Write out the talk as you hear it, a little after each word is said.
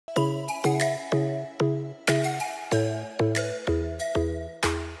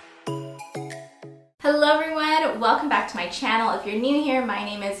channel. If you're new here, my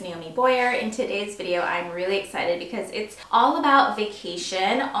name is Naomi Boyer. In today's video, I'm really excited because it's all about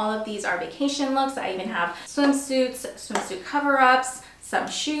vacation. All of these are vacation looks. I even have swimsuits, swimsuit cover-ups, some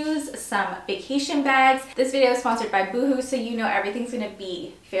shoes, some vacation bags. This video is sponsored by Boohoo, so you know everything's gonna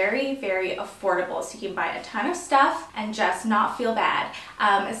be very, very affordable. So you can buy a ton of stuff and just not feel bad.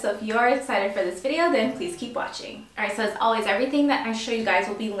 So if you're excited for this video, then please keep watching. All right, so as always, everything that I show you guys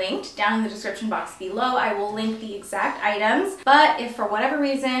will be linked down in the description box below. I will link the exact items, but if for whatever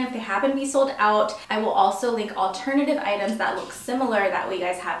reason, if they happen to be sold out, I will also link alternative items that look similar. That way you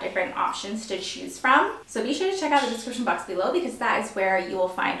guys have different options to choose from. So be sure to check out the description box below because that is where you will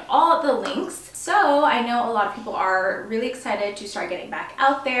find all the links. So I know a lot of people are really excited to start getting back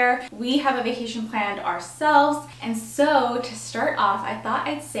out there. We have a vacation planned ourselves. And so to start off, I thought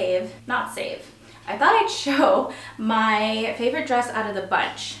I'd I thought I'd show my favorite dress out of the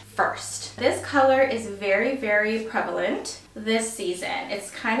bunch first. This color is very, very prevalent this season. It's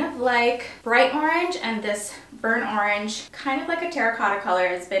kind of like bright orange and this burnt orange, kind of like a terracotta color.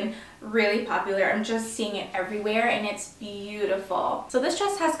 It's been really popular. I'm just seeing it everywhere and it's beautiful. So this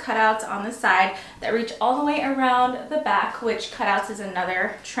dress has cutouts on the side that reach all the way around the back, which cutouts is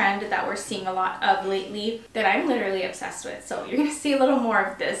another trend that we're seeing a lot of lately that I'm literally obsessed with. So you're gonna see a little more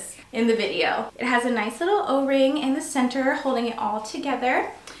of this in the video. It has a nice little O-ring in the center holding it all together,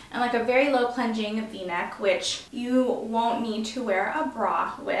 and like a very low plunging v-neck, which you won't need to wear a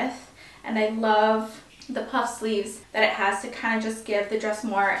bra with. And I love the puff sleeves that it has to kind of just give the dress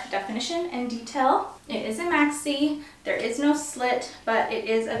more definition and detail. It is a maxi, there is no slit, but it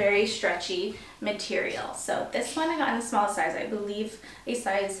is a very stretchy material. So this one I got in the smallest size, I believe a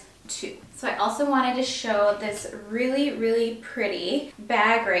size 2. So I also wanted to show this really, really pretty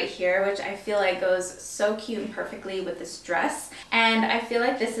bag right here, which I feel like goes so cute and perfectly with this dress. And I feel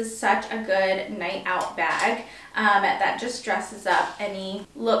like this is such a good night out bag that just dresses up any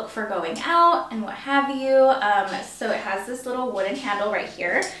look for going out and what have you. So it has this little wooden handle right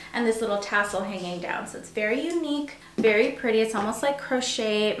here and this little tassel hanging down. So it's very unique, very pretty. It's almost like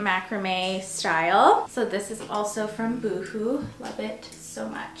crochet macrame style. So this is also from Boohoo. Love it so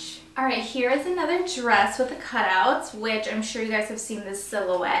much. All right, here is another dress with the cutouts, which I'm sure you guys have seen this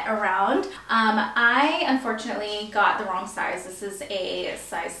silhouette around. I unfortunately got the wrong size. This is a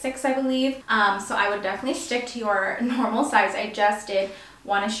size 6, I believe. So I would definitely stick to your normal size. I just did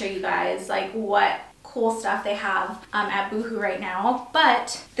want to show you guys like what cool stuff they have at Boohoo right now.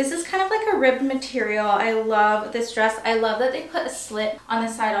 But this is kind of like a ribbed material. I love this dress. I love that they put a slit on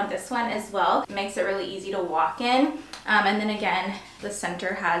the side on this one as well. It makes it really easy to walk in. And then again, the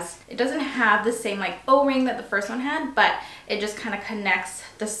center it doesn't have the same like O-ring that the first one had, but it just kind of connects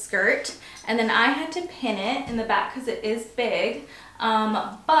the skirt. And then I had to pin it in the back because it is big.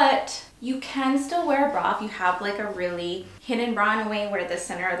 But you can still wear a bra if you have like a really hidden bra in a way where the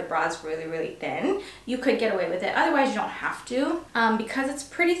center of the bra is really, really thin. You could get away with it. Otherwise, you don't have to because it's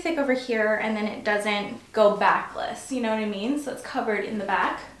pretty thick over here and then it doesn't go backless. You know what I mean? So it's covered in the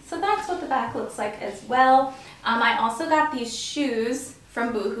back. So that's what the back looks like as well. I also got these shoes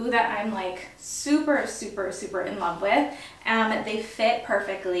from Boohoo that I'm like super, super, super in love with. They fit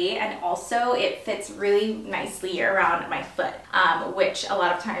perfectly and also it fits really nicely around my foot, which a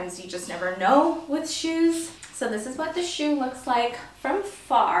lot of times you just never know with shoes. So this is what the shoe looks like from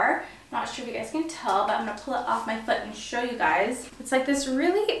far. Not sure if you guys can tell, but I'm gonna pull it off my foot and show you guys. It's like this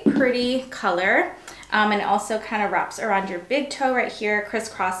really pretty color. And it also kind of wraps around your big toe right here,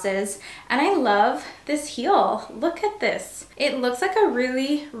 crisscrosses. And I love this heel. Look at this. It looks like a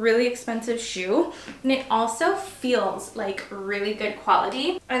really, really expensive shoe. And it also feels like really good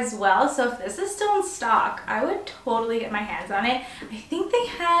quality as well. So if this is still in stock, I would totally get my hands on it. I think they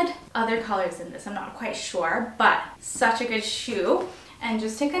had other colors in this. I'm not quite sure, but such a good shoe. And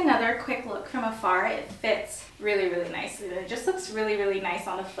just take another quick look from afar. It fits really, really nicely. It just looks really, really nice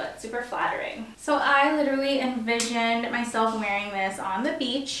on the foot. Super flattering. So I literally envisioned myself wearing this on the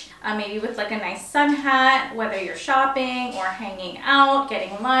beach, maybe with like a nice sun hat, whether you're shopping or hanging out,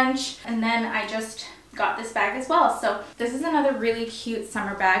 getting lunch. And then I just got this bag as well. So this is another really cute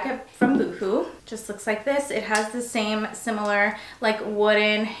summer bag from Boohoo. Just looks like this. It has the same similar like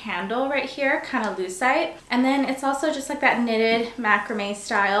wooden handle right here, kind of lucite. And then it's also just like that knitted macrame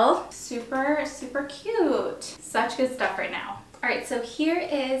style. Super, super cute. Such good stuff right now. All right, so here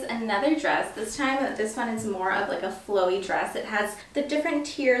is another dress. This time, this one is more of like a flowy dress. It has the different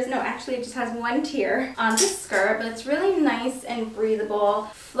tiers. No, actually it just has one tier on the skirt, but it's really nice and breathable,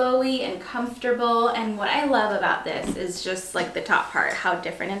 flowy and comfortable. And what I love about this is just like the top part, how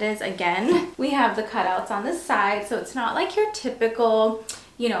different it is. Again, we have the cutouts on the side, so it's not like your typical,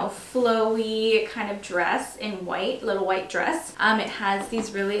 you know, flowy kind of dress in white, little white dress. It has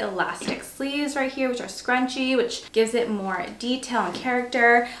these really elastic sleeves right here, which are scrunchy, which gives it more detail and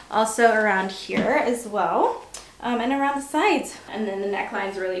character. Also around here as well. And around the sides. And then the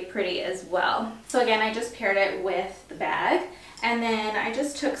neckline's really pretty as well. So again, I just paired it with the bag. And then I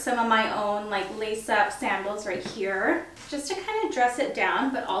just took some of my own like lace-up sandals right here just to kind of dress it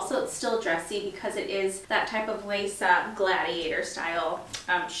down, but also it's still dressy because it is that type of lace-up gladiator style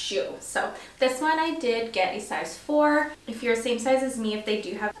shoe. So this one I did get a size 4. If you're the same size as me, if they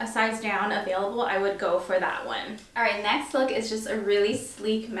do have a size down available, I would go for that one. All right, next look is just a really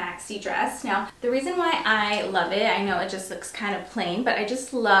sleek maxi dress. Now, the reason why I love it, I know it just looks kind of plain, but I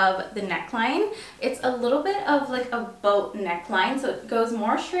just love the neckline. It's a little bit of like a boat neckline, so it goes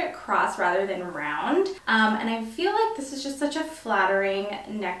more straight across rather than round. And I feel like this is just such a flattering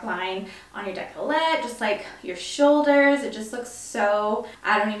neckline on your décolleté, just like your shoulders. It just looks so,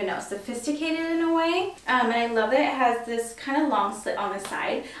 I don't even know, sophisticated in a way. And I love that it has this kind of long slit on the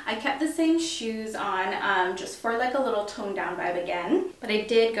side. I kept the same shoes on just for like a little toned down vibe again, but I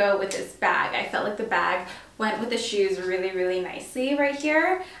did go with this bag. I felt like the bag went with the shoes really, really nicely right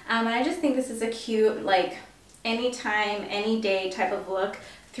here. And I just think this is a cute, like, anytime, any day type of look.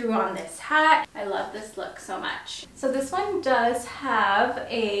 Threw on this hat. I love this look so much. So this one does have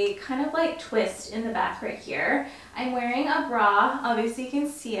a kind of like twist in the back right here. I'm wearing a bra, obviously you can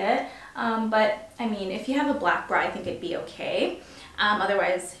see it, but I mean, if you have a black bra, I think it'd be okay.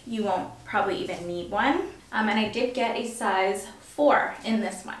 Otherwise, you won't probably even need one. And I did get a size 4 in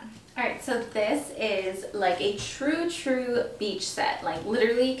this one. All right, so this is like a true beach set. Like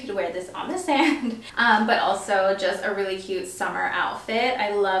literally you could wear this on the sand, but also just a really cute summer outfit.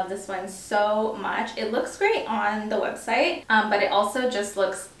 I love this one so much. It looks great on the website, but it also just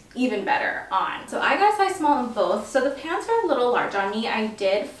looks even better on. So I got a size small in both. So the pants are a little large on me. I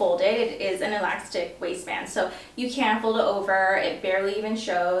did fold it. It is an elastic waistband, so you can fold it over. It barely even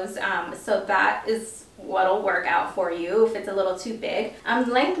shows. So that is what'll work out for you if it's a little too big.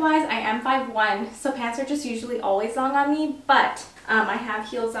 Lengthwise, I am 5'1", so pants are just usually always long on me, but I have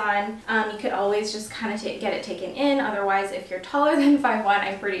heels on. You could always just kind of get it taken in. Otherwise, if you're taller than 5'1",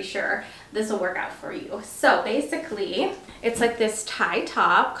 I'm pretty sure this will work out for you. So basically, it's like this tie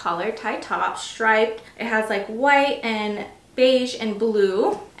top, collared tie top, striped. It has like white and beige and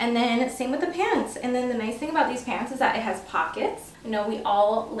blue, and then same with the pants. And then the nice thing about these pants is that it has pockets. You know,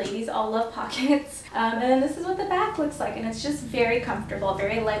 ladies all love pockets. And then this is what the back looks like, and it's just very comfortable,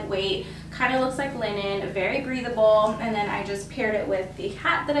 very lightweight, kind of looks like linen, very breathable. And then I just paired it with the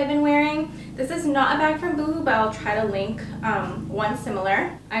hat that I've been wearing. This is not a bag from Boohoo, but I'll try to link one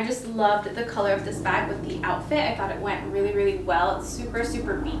similar. I just loved the color of this bag with the outfit. I thought it went really well. It's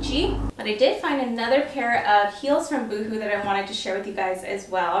super beachy. But I did find another pair of heels from Boohoo that I wanted to share with you guys as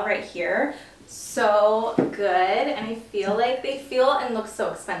well right here. So good, and I feel like they feel and look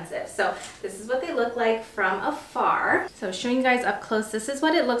so expensive. So this is what they look like from afar. So showing you guys up close, this is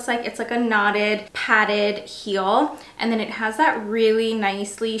what it looks like. It's like a knotted, padded heel, and then it has that really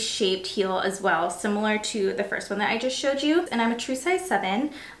nicely shaped heel as well, similar to the first one that I just showed you. And I'm a true size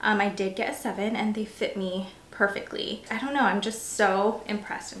 7. I did get a 7, and they fit me perfectly. I don't know, I'm just so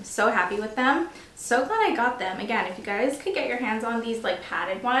impressed. I'm so happy with them. So glad I got them. Again, if you guys could get your hands on these like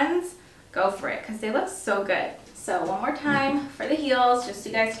padded ones, go for it, because they look so good. So one more time for the heels, just so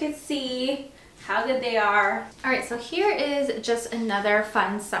you guys can see how good they are. All right, so here is just another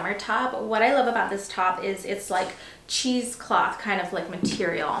fun summer top. What I love about this top is it's like cheesecloth kind of like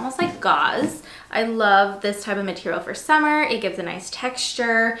material, almost like gauze. I love this type of material for summer. It gives a nice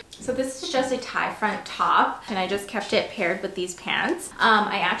texture. So this is just a tie front top, and I just kept it paired with these pants.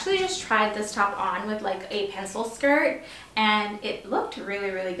 I actually just tried this top on with like a pencil skirt, and it looked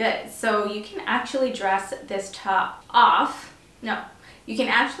really good. So you can actually dress this top off. No, you can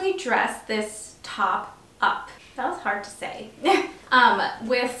actually dress this top up. That was hard to say.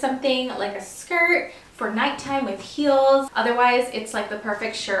 With something like a skirt for nighttime with heels. Otherwise, it's like the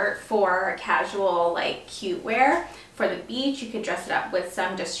perfect shirt for casual, like cute wear. For the beach, you could dress it up with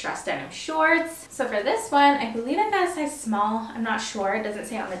some distressed denim shorts. So for this one, I believe I got a size small. I'm not sure, it doesn't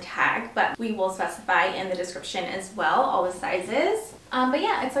say on the tag, but we will specify in the description as well, all the sizes. But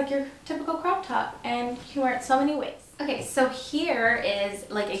yeah, it's like your typical crop top, and you can wear it so many ways. Okay, so here is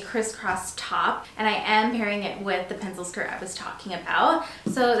like a crisscross top, and I am pairing it with the pencil skirt I was talking about.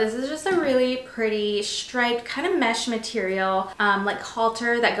 So this is just a really pretty striped kind of mesh material, like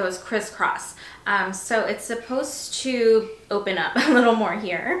halter that goes crisscross. So it's supposed to open up a little more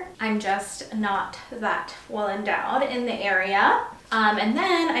here. I'm just not that well endowed in the area. And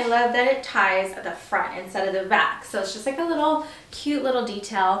then I love that it ties at the front instead of the back. So it's just like a little cute little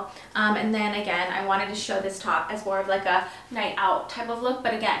detail. And then again, I wanted to show this top as more of like a night out type of look.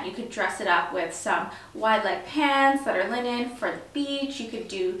 But again, you could dress it up with some wide leg pants that are linen for the beach. You could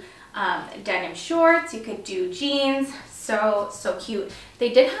do denim shorts, you could do jeans. So cute.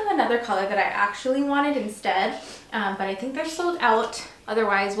 They did have another color that I actually wanted instead, but I think they're sold out.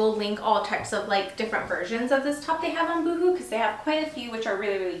 Otherwise, we'll link all types of like different versions of this top they have on Boohoo, because they have quite a few which are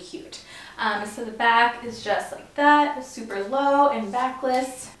really cute. So the back is just like that, super low and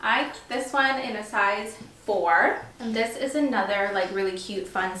backless. I got this one in a size 4, and this is another like really cute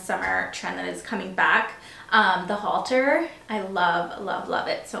fun summer trend that is coming back. The halter, I love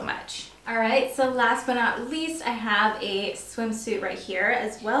it so much. All right, so last but not least, I have a swimsuit right here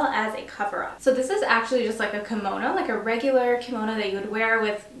as well as a cover up. So this is actually just like a kimono, like a regular kimono that you would wear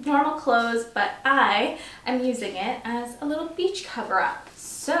with normal clothes, but I am using it as a little beach cover up.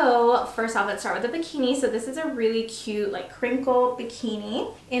 So first off, let's start with the bikini. So this is a really cute like crinkle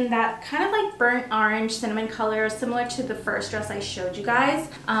bikini in that kind of like burnt orange cinnamon color, similar to the first dress I showed you guys.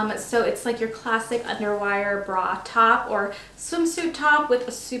 So it's like your classic underwire bra top or swimsuit top with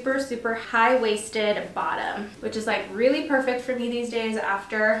a super high-waisted bottom, which is like really perfect for me these days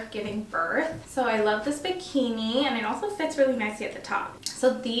after giving birth. So I love this bikini, and it also fits really nicely at the top.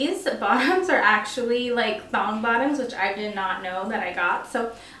 So these bottoms are actually like thong bottoms, which I did not know that I got.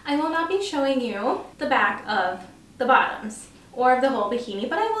 So I will not be showing you the back of the bottoms or the whole bikini,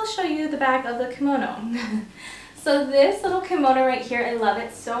 but I will show you the back of the kimono. So this little kimono right here, I love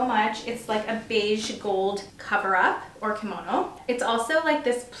it so much. It's like a beige gold cover up or kimono. It's also like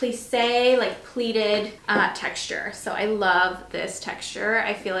this plissé, like pleated texture. So I love this texture.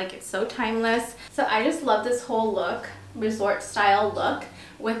 I feel like it's so timeless. So I just love this whole look, resort style look,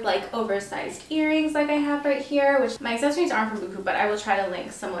 with like oversized earrings like I have right here, which my accessories aren't from Boohoo, but I will try to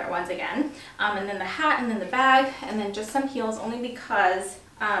link similar ones again. And then the hat, and then the bag, and then just some heels, only because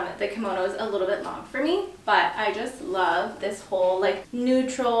the kimono is a little bit long for me, but I just love this whole like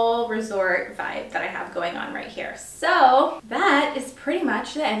neutral resort vibe that I have going on right here. So that is pretty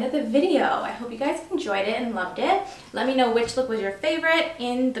much the end of the video. I hope you guys enjoyed it and loved it. Let me know which look was your favorite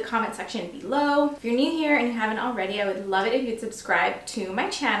in the comment section below. If you're new here and you haven't already, I would love it if you'd subscribe to my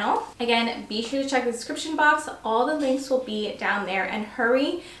channel. Again, be sure to check the description box. All the links will be down there, and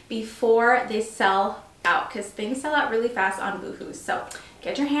hurry before they sell out, because things sell out really fast on Boohoo. So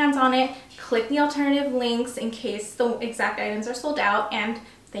get your hands on it, click the alternative links in case the exact items are sold out, and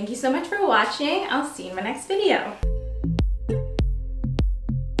thank you so much for watching. I'll see you in my next video.